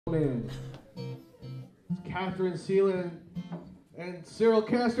It's Catherine Selin and Cyril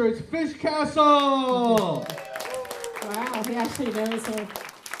Castor. It's Fish Castle! Wow, he actually knows our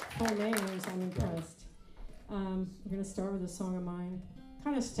full names. I'm impressed. We're going to start with a song of mine.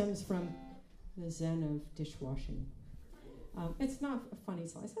 Kind of stems from the zen of dishwashing. It's not a funny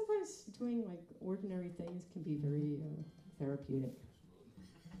song. Sometimes doing like ordinary things can be very therapeutic.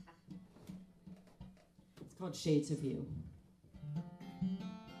 It's called Shades of You.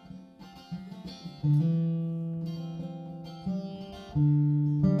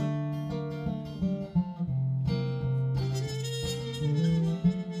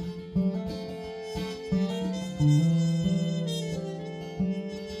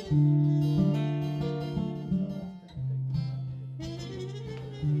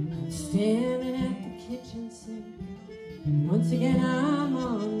 Standing at the kitchen sink, once again I'm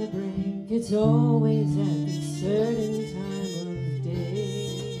on the brink. It's always at this certain time of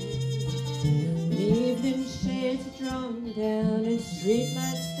day when evening shades are drawn down and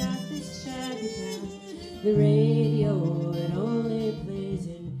streetlights dot this shabby town. The radio, it only plays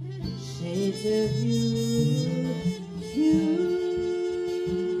in shades of you, you.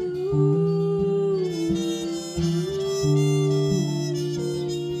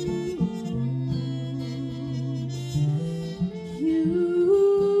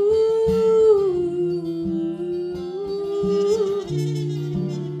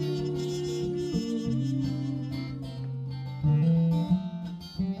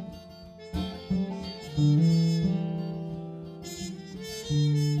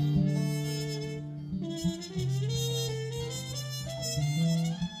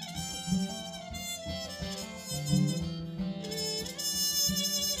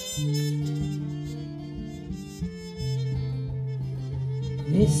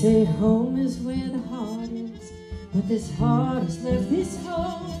 They say home is where the heart is, but this heart has left this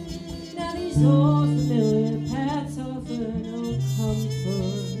home. Now these old familiar paths offer no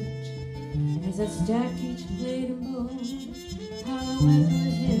comfort. As I stack each blade and bone, hollow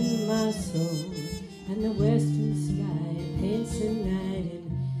echoes in my soul, and the western sky paints the night in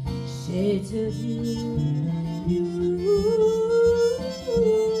shades of you, you.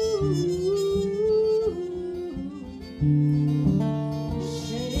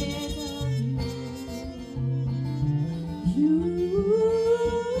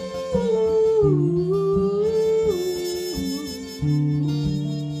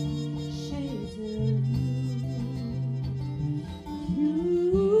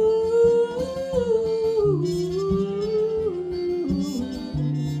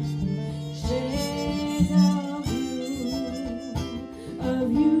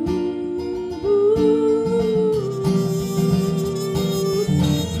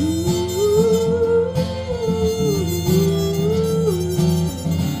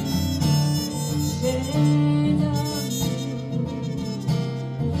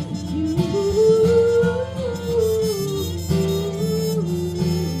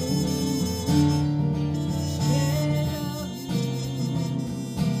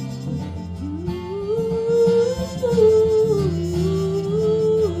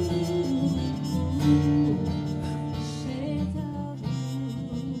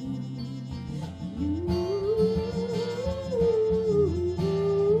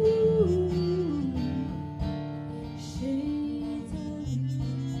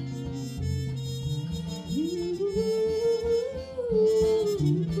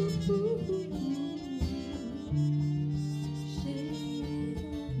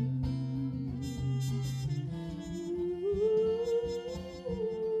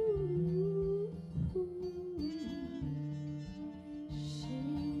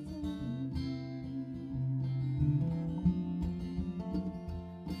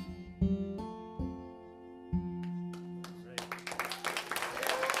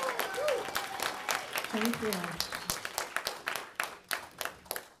 Thank you.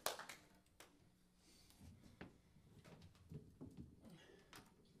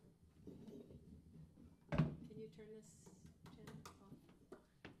 Can you turn this channel off?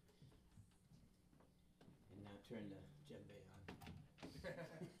 And now turn the djembe on.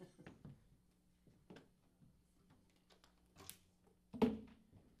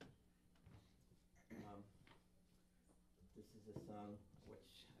 This is a song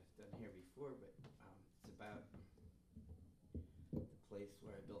which I've done here before, but it's about the place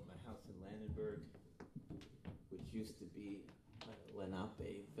where I built my house in Landenberg, which used to be a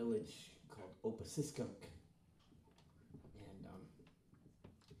Lenape village called Opasiskunk. And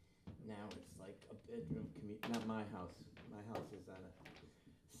now it's like a bedroom community. Not my house. My house is on a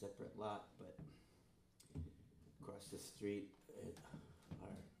separate lot, but across the street are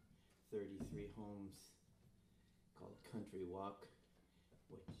homes called Country Walk,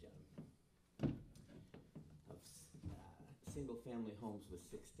 which single-family homes with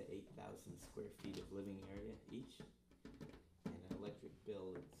 6,000 to 8,000 square feet of living area each, and an electric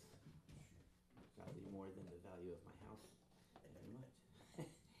bill is probably more than the value of my house, very much.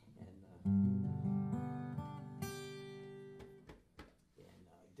 and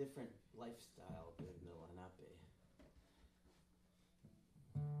different lifestyle than the Lenape.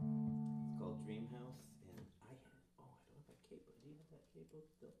 It's called Dream House, and I don't have a capo. Do you have that capo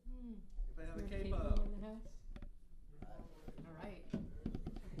still? If I have a Is there cape in up. the house? All right.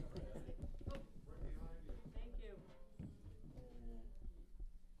 Thank you.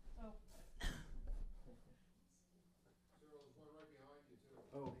 Oh. Cyril, there's one right behind you, too.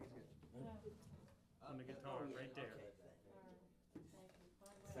 Oh, he's good. On the guitar, yeah, right there. okay. Thank you. By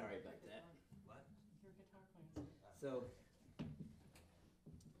the way, Sorry I like about your that. guitar. What? Your guitar playing. So,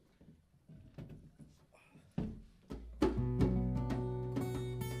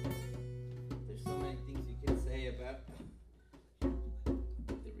 there's so many things you can say about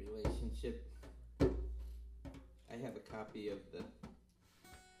the relationship. I have a copy of the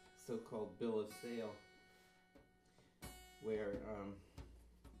so-called Bill of Sale, whereupon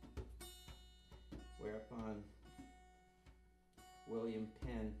William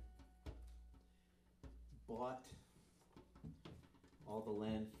Penn bought all the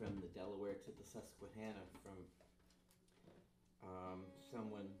land from the Delaware to the Susquehanna from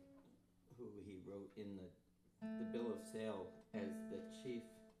someone who he wrote in the Bill of Sale as the chief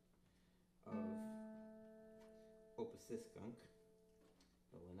of Opasiskunk,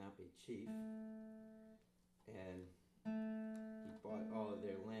 the Lenape chief, and he bought all of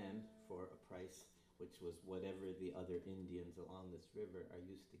their land for a price which was whatever the other Indians along this river are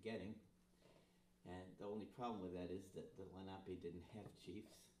used to getting. And the only problem with that is that the Lenape didn't have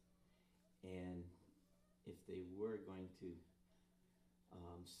chiefs, and if they were going to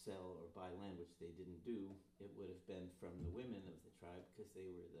sell or buy land, which they didn't do, it would have been from the women of the tribe because they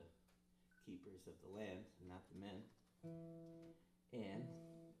were the keepers of the land, not the men. And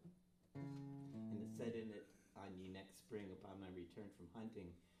it said in it, on ye next spring upon my return from hunting,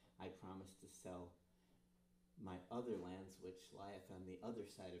 I promised to sell my other lands, which lieth on the other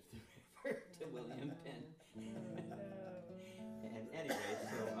side of the river, to William Penn. And anyway,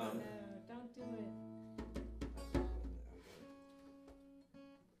 so No, don't do it.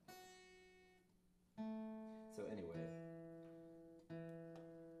 So anyway,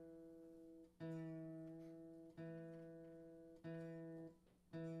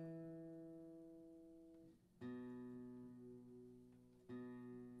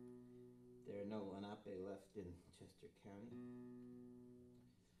 there are no Lenape left in Chester County,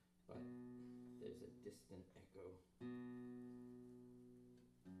 but there's a distant echo. In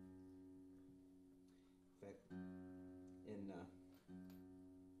fact, in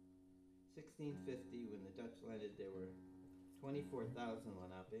 1650, when the Dutch landed, there were 24,000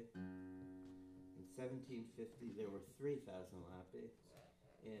 Lenape. In 1750, there were 3,000 Lenape.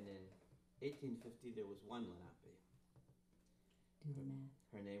 And in 1850, there was one Lenape. Do the math.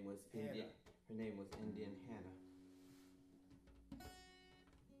 Her name was Indian. Her name was Indian Hannah.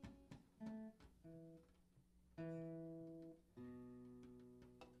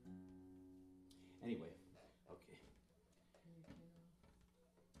 Anyway, okay.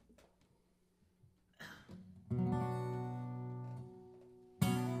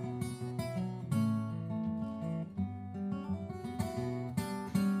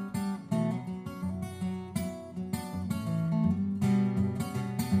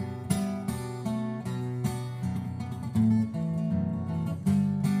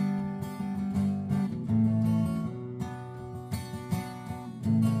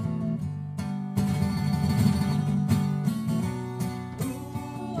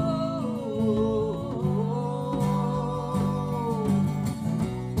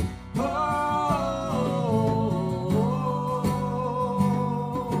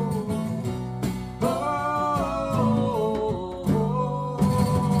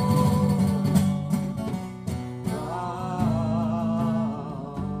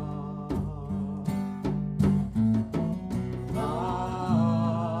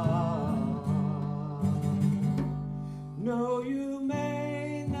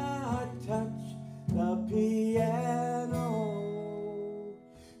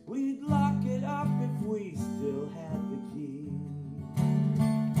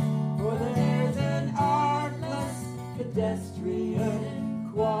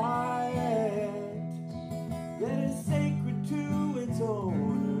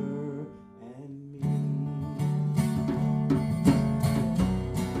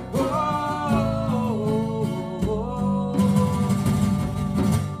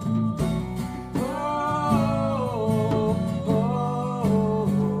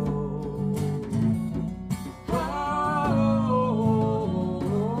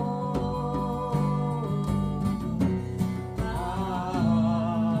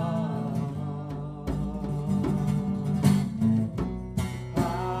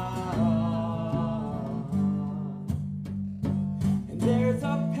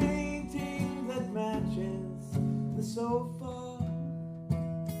 so far,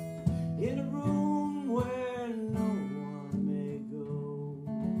 in a room where no one may go,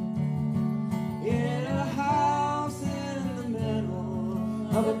 in a house in the middle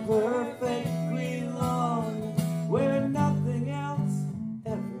of a perfect green lawn where nothing else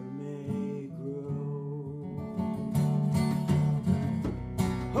ever may grow.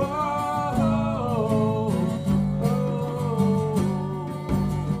 Oh,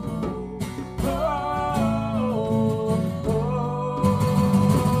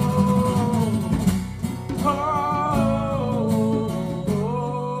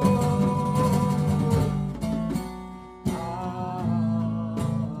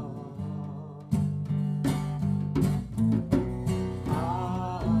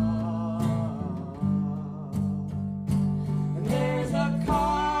 and there's a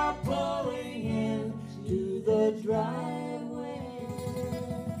car pulling into the driveway.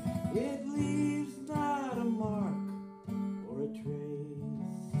 It leaves not a mark or a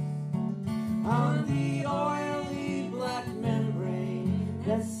trace on the oily black membrane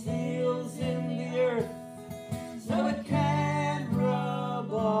that seals in the earth, so it can't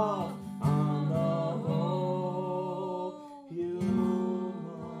rub off on the whole human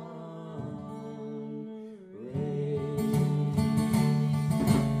race.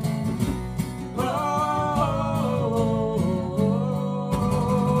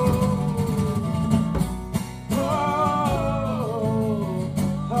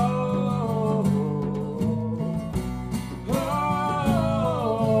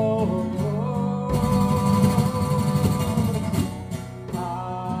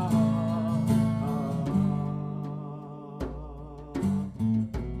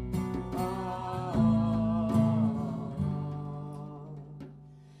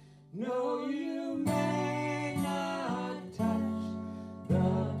 No, you may not touch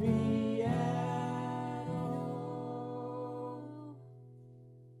the piano.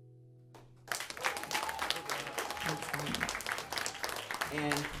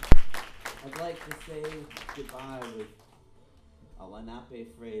 And I'd like to say goodbye with a Lenape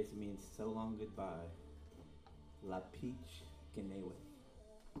phrase. It means so long goodbye. La Peach Genewe.